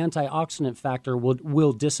 but the antioxidant factor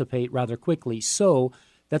will dissipate rather quickly. So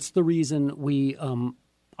that's the reason we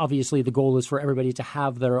obviously, the goal is for everybody to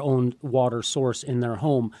have their own water source in their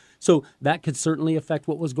home. So that could certainly affect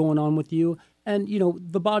what was going on with you. And,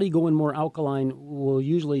 the body going more alkaline will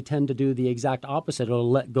usually tend to do the exact opposite. It'll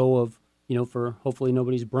let go of, for hopefully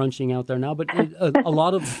nobody's brunching out there now, but a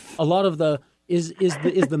lot of the is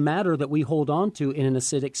the matter that we hold on to in an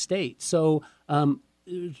acidic state. So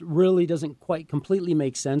it really doesn't quite completely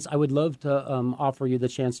make sense. I would love to offer you the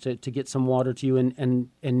chance to get some water to you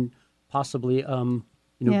and possibly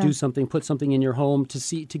do something, put something in your home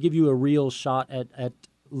to give you a real shot at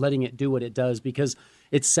letting it do what it does, because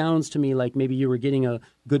it sounds to me like maybe you were getting a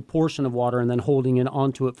good portion of water and then holding it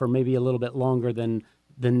onto it for maybe a little bit longer than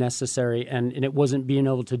necessary, and it wasn't being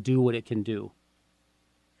able to do what it can do.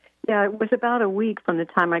 Yeah, it was about a week from the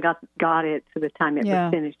time I got it to the time it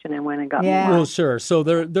was finished, and I went and got more. Well, sure. So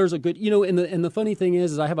there's a good, and the funny thing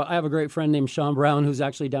is I have a great friend named Sean Brown who's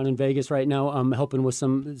actually down in Vegas right now, helping with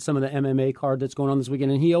some of the MMA card that's going on this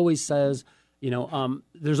weekend, and he always says,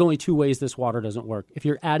 there's only two ways this water doesn't work: if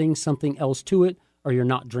you're adding something else to it, or you're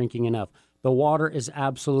not drinking enough. The water is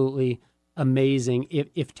absolutely amazing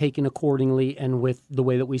if taken accordingly and with the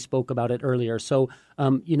way that we spoke about it earlier. So,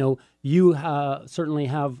 you certainly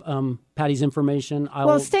have Patty's information.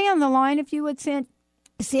 Well, stay on the line if you would,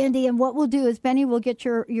 Sandy, and what we'll do is Benny will get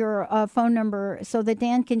your phone number so that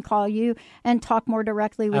Dan can call you and talk more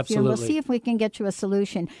directly with you, and we'll see if we can get you a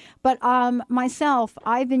solution. But myself,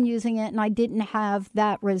 I've been using it, and I didn't have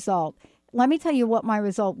that result. Let me tell you what my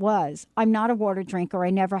result was. I'm not a water drinker.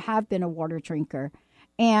 I never have been a water drinker.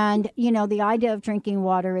 And, the idea of drinking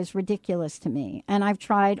water is ridiculous to me. And I've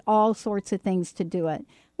tried all sorts of things to do it.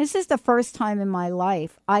 This is the first time in my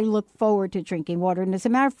life I look forward to drinking water. And as a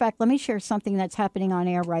matter of fact, let me share something that's happening on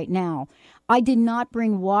air right now. I did not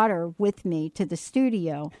bring water with me to the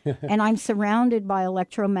studio. And I'm surrounded by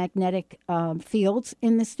electromagnetic fields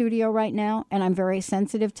in the studio right now. And I'm very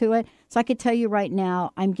sensitive to it. So I could tell you right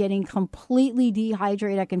now, I'm getting completely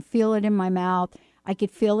dehydrated. I can feel it in my mouth. I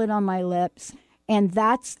could feel it on my lips. And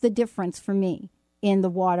that's the difference for me in the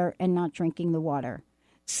water and not drinking the water.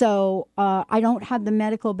 So I don't have the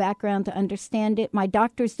medical background to understand it. My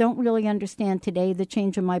doctors don't really understand today the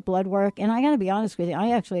change in my blood work. And I got to be honest with you,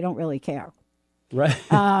 I actually don't really care. Right.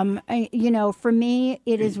 For me,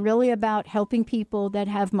 it is really about helping people that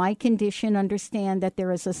have my condition understand that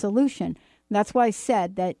there is a solution. That's why I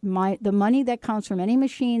said that the money that comes from any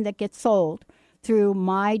machine that gets sold through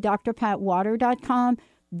mydrpatwater.com,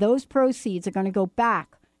 those proceeds are going to go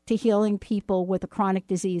back to healing people with a chronic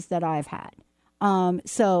disease that I've had.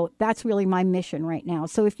 So that's really my mission right now.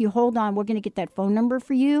 So if you hold on, we're going to get that phone number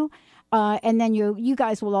for you. And then you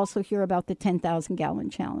guys will also hear about the 10,000 gallon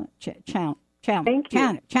challenge. Thank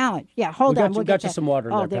you. Challenge. Yeah, hold on. We'll got you some water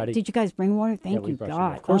there, Patty. Did you guys bring water? Thank you,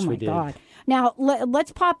 God. Of course we did. God. Now,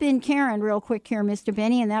 let's pop in Karen real quick here, Mr.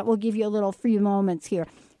 Benny, and that will give you a little few moments here.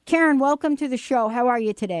 Karen, welcome to the show. How are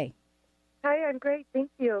you today? Hi, I'm great. Thank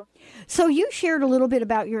you. So you shared a little bit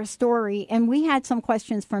about your story, and we had some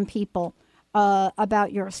questions from people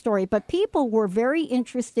about your story. But people were very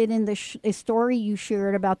interested in the story you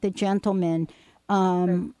shared about the gentleman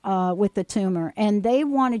with the tumor, and they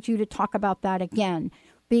wanted you to talk about that again.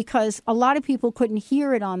 because a lot of people couldn't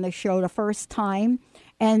hear it on the show the first time,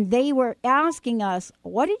 and they were asking us,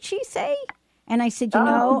 what did she say? And I said,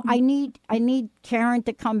 I need Karen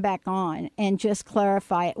to come back on and just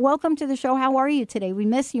clarify it. Welcome to the show. How are you today? We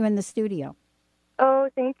miss you in the studio. Oh,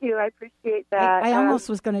 thank you. I appreciate that. I almost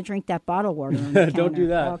was going to drink that bottled water. Don't do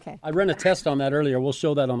that. Okay. I ran a test on that earlier. We'll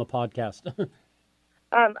show that on the podcast.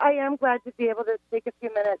 I am glad to be able to take a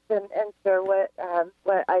few minutes and share what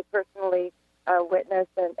I personally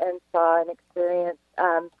witnessed and saw and experienced.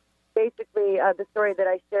 Basically, the story that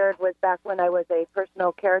I shared was back when I was a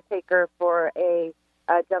personal caretaker for a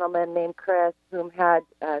gentleman named Chris, whom had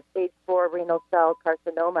stage 4 renal cell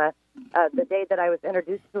carcinoma. The day that I was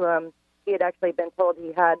introduced to him, he had actually been told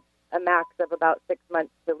he had a max of about 6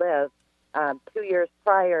 months to live. 2 years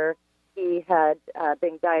prior, he had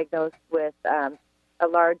been diagnosed with a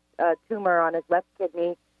large tumor on his left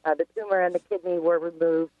kidney. The tumor and the kidney were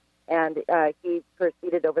removed, and he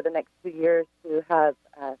proceeded over the next 2 years to have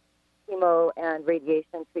chemo and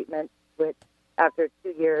radiation treatment, which after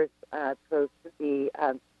 2 years proved to be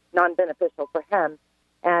non-beneficial for him.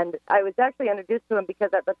 And I was actually introduced to him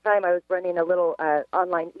because at the time I was running a little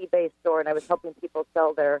online eBay store, and I was helping people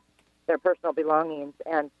sell their personal belongings.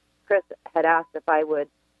 And Chris had asked if I would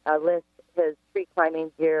list his tree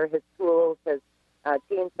climbing gear, his tools, his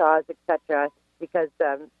chainsaws, etc., because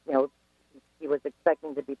he was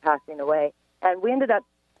expecting to be passing away. And we ended up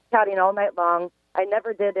chatting all night long. I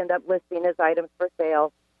never did end up listing his items for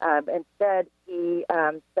sale. Instead, he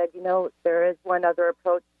said, there is one other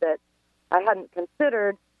approach that I hadn't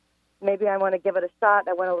considered. Maybe I want to give it a shot.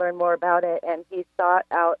 I want to learn more about it. And he sought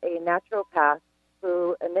out a naturopath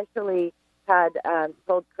who initially had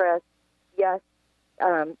told Chris, yes,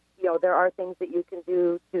 there are things that you can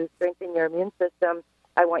do to strengthen your immune system.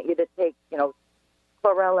 I want you to take,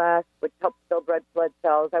 chlorella, which helps build red blood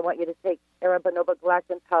cells. I want you to take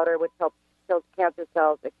arabinoba-galactan powder, which helps kill cancer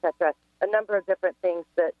cells, etc. A number of different things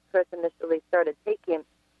that Chris initially started taking,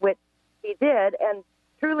 which he did. And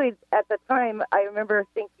truly, at the time, I remember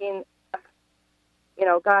thinking,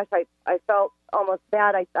 gosh, I felt almost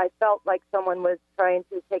bad. I felt like someone was trying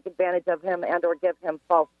to take advantage of him and or give him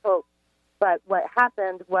false hope. But what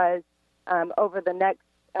happened was over the next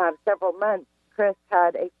several months, Chris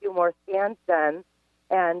had a few more scans done,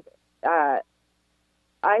 and I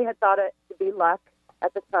had thought it to be luck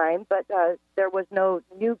at the time, but there was no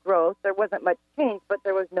new growth. There wasn't much change, but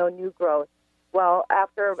there was no new growth. Well,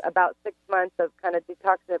 after about 6 months of kind of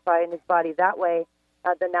detoxifying his body that way,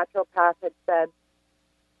 the naturopath had said,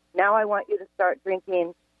 now I want you to start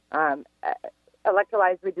drinking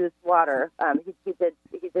electrolyzed reduced water. He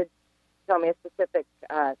did tell me a specific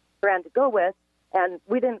brand to go with, and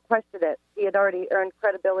we didn't question it. He had already earned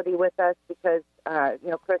credibility with us because,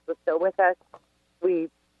 Chris was still with us. We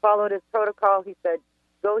followed his protocol. He said,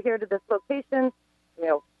 go here to this location,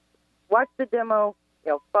 watch the demo,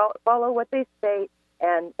 follow what they state,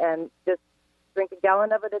 and just drink a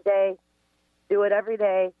gallon of it a day, do it every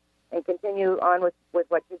day, and continue on with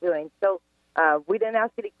what you're doing. So we didn't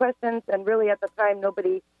ask any questions, and really at the time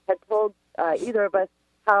nobody had told either of us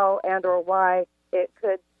how and or why it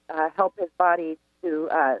could help his body to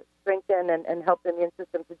strengthen and help the immune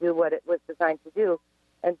system to do what it was designed to do.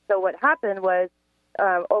 And so what happened was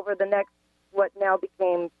over the next, what now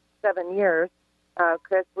became 7 years,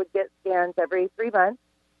 Chris would get scans every 3 months,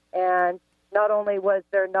 and not only was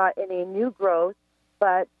there not any new growth,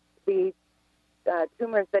 but the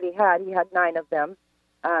tumors that he had 9 of them,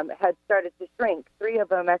 had started to shrink. 3 of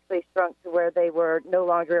them actually shrunk to where they were no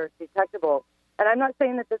longer detectable. And I'm not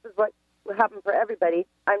saying that this is what happened for everybody.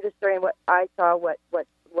 I'm just sharing what I saw, what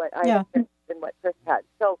I experienced, and what Chris had.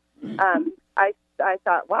 So I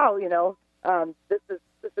thought, wow, this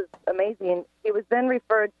is amazing. He was then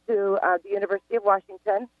referred to the University of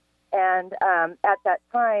Washington, and at that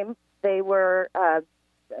time they were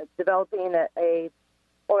developing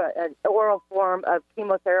an oral form of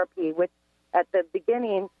chemotherapy, which at the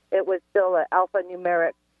beginning it was still an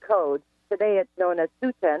alphanumeric code. Today it's known as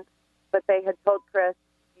Sutent, but they had told Chris,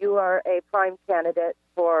 you are a prime candidate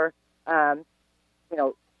for,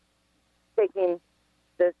 taking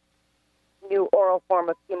this new oral form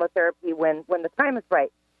of chemotherapy when the time is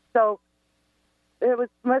right. So it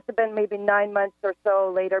must have been maybe 9 months or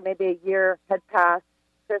so later, maybe a year had passed.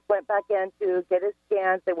 Chris went back in to get his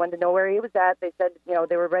scans. They wanted to know where he was at. They said,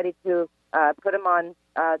 they were ready to put him on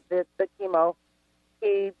the chemo.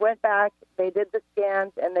 He went back. They did the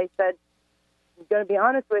scans, and they said, I'm going to be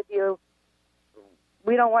honest with you,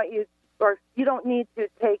 we don't want you, or you don't need to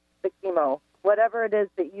take the chemo. Whatever it is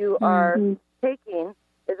that you are taking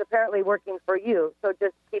is apparently working for you, so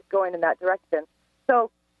just keep going in that direction.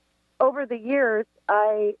 So over the years,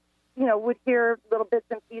 I, would hear little bits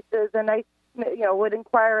and pieces, and I, would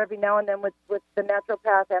inquire every now and then with the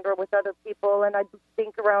naturopath and or with other people, and I'd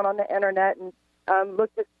think around on the internet and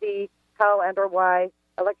look to see how and or why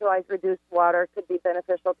electrolyzed reduced water could be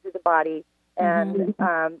beneficial to the body, and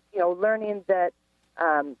learning that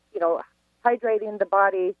hydrating the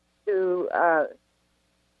body to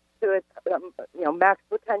its max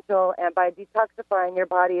potential, and by detoxifying your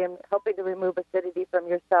body and helping to remove acidity from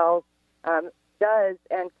your cells does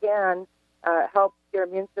and can help your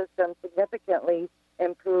immune system significantly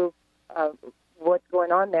improve what's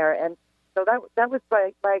going on there. And so that was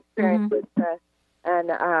my experience with this.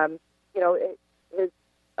 And his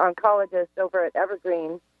oncologist over at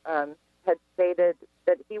Evergreen had stated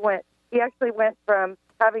that he actually went from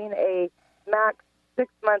having a max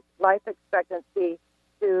 6-month life expectancy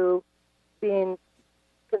to being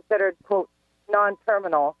considered, quote,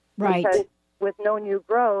 non-terminal. Right. Because with no new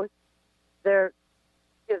growth,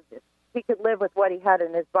 he could live with what he had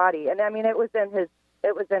in his body. And I mean, it was in his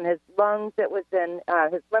lungs, it was in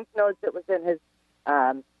his lymph nodes, it was in his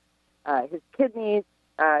kidneys.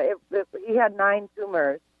 He had 9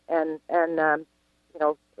 tumors, and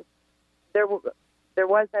there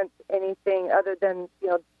wasn't anything other than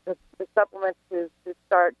the supplements to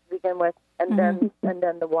start to begin with, and then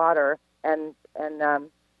the water, and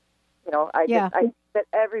I think that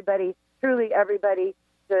everybody, truly everybody,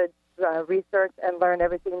 should research and learn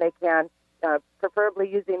everything they can, preferably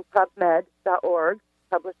using PubMed.org,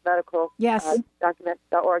 published medical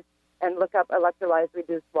documents.org, and look up electrolyzed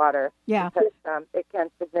reduced water. Yeah. Because it can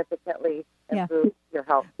significantly improve your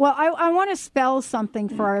health. Well, I want to spell something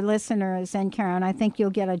for our listeners, and Karen, I think you'll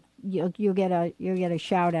get a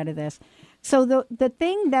shout out of this. So the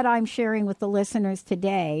thing that I'm sharing with the listeners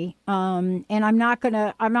today, and I'm not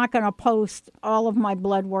gonna post all of my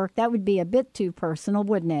blood work. That would be a bit too personal,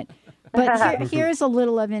 wouldn't it? But here's a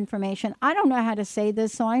little of information. I don't know how to say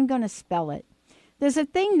this, so I'm going to spell it. There's a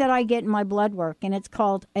thing that I get in my blood work, and it's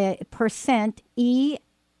called percent EOS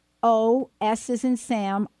as in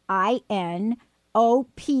Sam INOPHILS.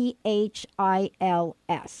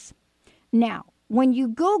 Now, when you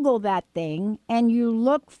Google that thing and you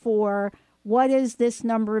look for what does this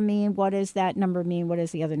number mean, what does that number mean, what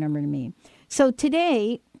does the other number mean? So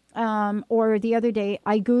today, or the other day,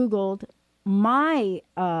 I Googled my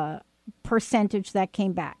percentage that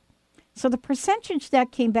came back. So the percentage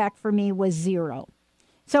that came back for me was 0.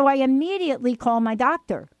 So I immediately called my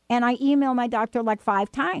doctor, and I emailed my doctor like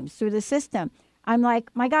 5 times through the system. I'm like,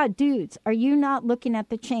 my God, dudes, are you not looking at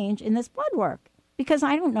the change in this blood work? Because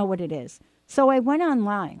I don't know what it is. So I went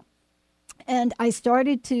online, and I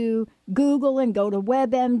started to Google and go to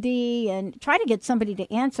WebMD and try to get somebody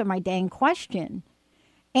to answer my dang question.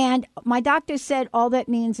 And my doctor said, all that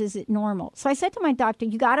means is it normal. So I said to my doctor,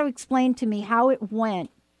 you got to explain to me how it went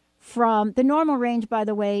from, the normal range, by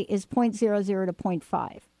the way, is 0.00 to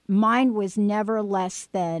 0.5. Mine was never less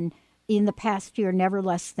than, in the past year, never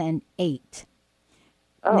less than 8.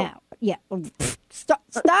 Oh. Now, yeah. Stop.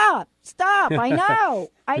 I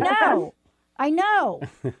know.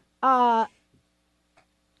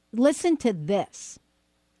 Listen to this.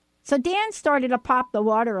 So Dan started to pop the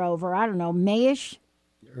water over, I don't know, May-ish?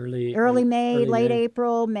 Early May, late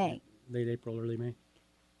April, May. Late April, early May.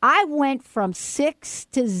 I went from 6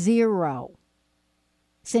 to 0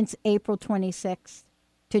 since April 26th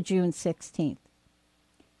to June 16th.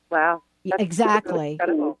 Wow. Exactly.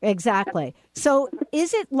 Exactly. So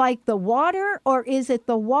is it like the water, or is it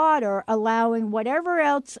the water allowing whatever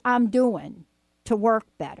else I'm doing to work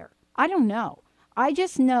better? I don't know. I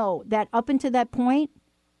just know that up until that point,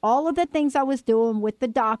 all of the things I was doing with the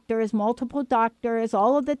doctors, multiple doctors,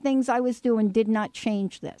 all of the things I was doing did not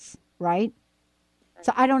change this, right?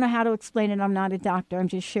 So I don't know how to explain it. I'm not a doctor. I'm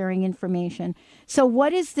just sharing information. So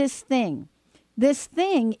what is this thing? This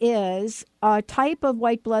thing is a type of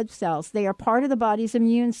white blood cells. They are part of the body's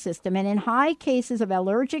immune system. And in high cases of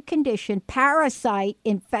allergic condition, parasite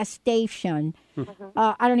infestation,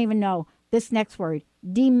 I don't even know this next word,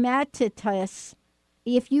 dermatitis.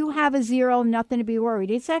 If you have a 0, nothing to be worried.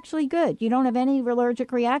 It's actually good. You don't have any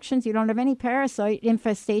allergic reactions. You don't have any parasite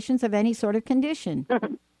infestations of any sort of condition.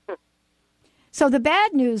 So the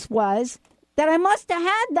bad news was that I must have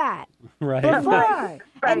had that before,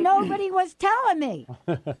 and nobody was telling me.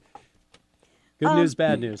 Good news,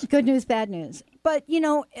 bad news. Good news, bad news. But,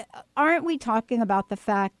 aren't we talking about the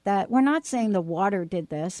fact that we're not saying the water did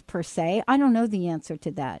this per se? I don't know the answer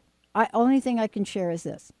to that. Only thing I can share is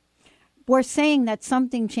this. We're saying that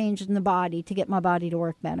something changed in the body to get my body to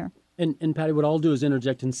work better. And Patty, what I'll do is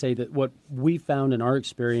interject and say that what we found in our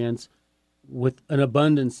experience with an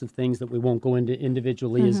abundance of things that we won't go into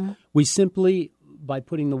individually, is we simply, by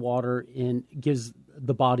putting the water in, gives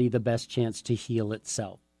the body the best chance to heal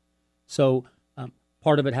itself. So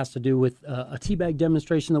part of it has to do with a teabag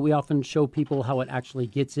demonstration that we often show people how it actually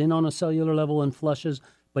gets in on a cellular level and flushes,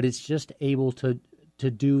 but it's just able to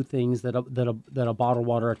do things that a bottled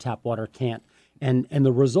water or tap water can't. And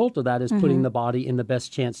the result of that is putting the body in the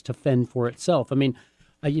best chance to fend for itself. I mean,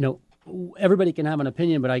 everybody can have an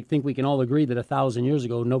opinion, but I think we can all agree that 1,000 years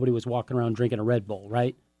ago, nobody was walking around drinking a Red Bull,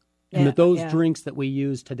 right? And that those drinks that we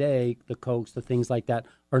use today, the Cokes, the things like that,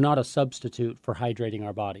 are not a substitute for hydrating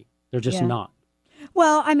our body. They're just not.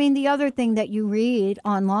 Well, I mean, the other thing that you read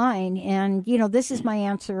online, and, this is my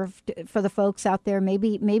answer for the folks out there.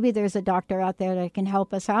 Maybe there's a doctor out there that can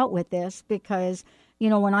help us out with this, because,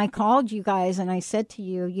 when I called you guys and I said to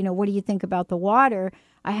you, what do you think about the water?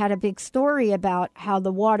 I had a big story about how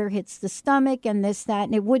the water hits the stomach and this, that,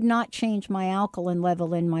 and it would not change my alkaline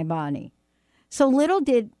level in my body. So little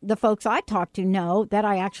did the folks I talked to know that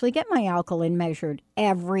I actually get my alkaline measured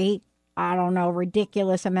every,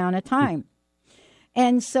 ridiculous amount of time.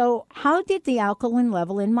 And so how did the alkaline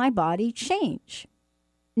level in my body change?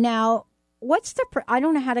 Now, I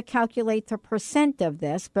don't know how to calculate the percent of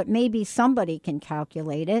this, but maybe somebody can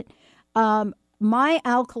calculate it. My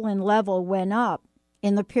alkaline level went up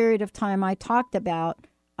in the period of time I talked about.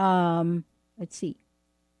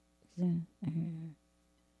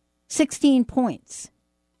 16 points.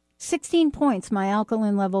 16 points, my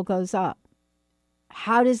alkaline level goes up.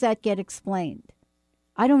 How does that get explained?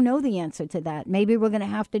 I don't know the answer to that. Maybe we're going to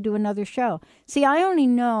have to do another show. See, I only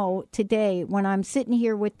know today when I'm sitting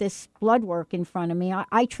here with this blood work in front of me.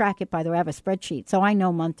 I track it, by the way. I have a spreadsheet, so I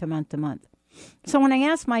know month to month to month. So when I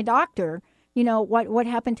ask my doctor, what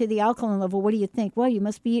happened to the alkaline level, what do you think? Well, you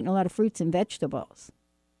must be eating a lot of fruits and vegetables.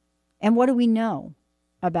 And what do we know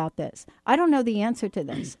about this? I don't know the answer to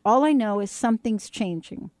this. All I know is something's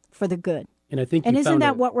changing for the good. And I think isn't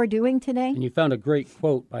that what we're doing today? And you found a great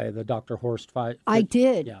quote by the Dr. Horst. I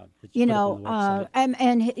did. Yeah.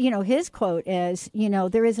 And his quote is,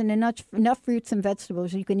 there isn't enough fruits and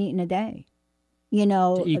vegetables you can eat in a day.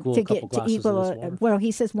 To equal a couple glasses of this water. Well,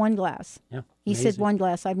 he says 1 glass. Yeah. He said 1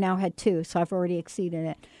 glass. I've now had 2, so I've already exceeded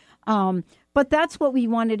it. But that's what we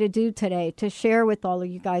wanted to do today, to share with all of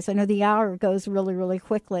you guys. I know the hour goes really, really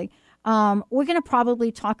quickly. We're going to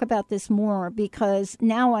probably talk about this more, because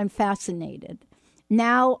now I'm fascinated.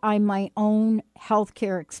 Now I'm my own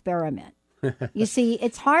healthcare experiment. You see,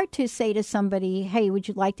 it's hard to say to somebody, hey, would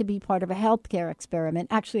you like to be part of a healthcare experiment?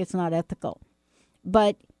 Actually, it's not ethical.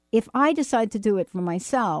 But if I decide to do it for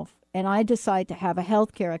myself and I decide to have a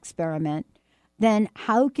healthcare experiment, then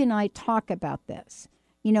how can I talk about this?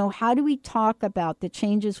 How do we talk about the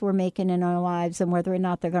changes we're making in our lives and whether or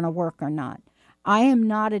not they're going to work or not? I am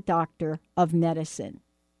not a doctor of medicine.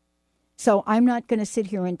 So I'm not going to sit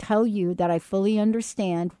here and tell you that I fully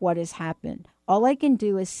understand what has happened. All I can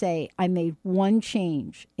do is say I made one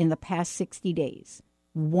change in the past 60 days.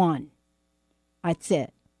 One. That's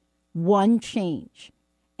it. One change.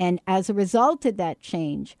 And as a result of that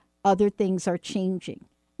change, other things are changing.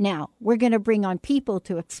 Now, we're going to bring on people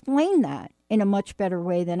to explain that in a much better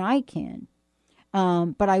way than I can.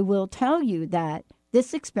 But I will tell you that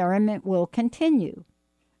this experiment will continue.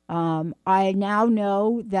 I now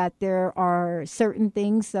know that there are certain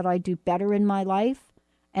things that I do better in my life,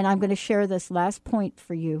 and I'm going to share this last point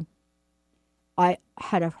for you. I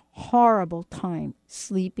had a horrible time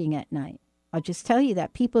sleeping at night. I'll just tell you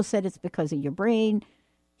that. People said it's because of your brain.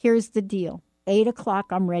 Here's the deal. 8 o'clock,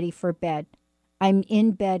 I'm ready for bed. I'm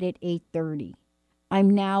in bed at 8:30. I'm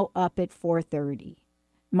now up at 4:30.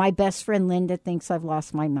 My best friend Linda thinks I've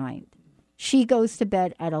lost my mind. She goes to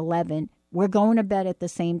bed at 11. We're going to bed at the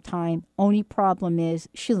same time. Only problem is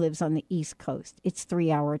she lives on the East Coast. It's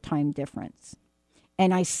 3-hour time difference.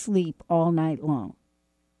 And I sleep all night long.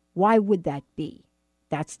 Why would that be?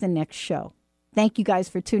 That's the next show. Thank you guys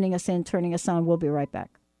for tuning us in, turning us on. We'll be right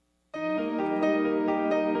back.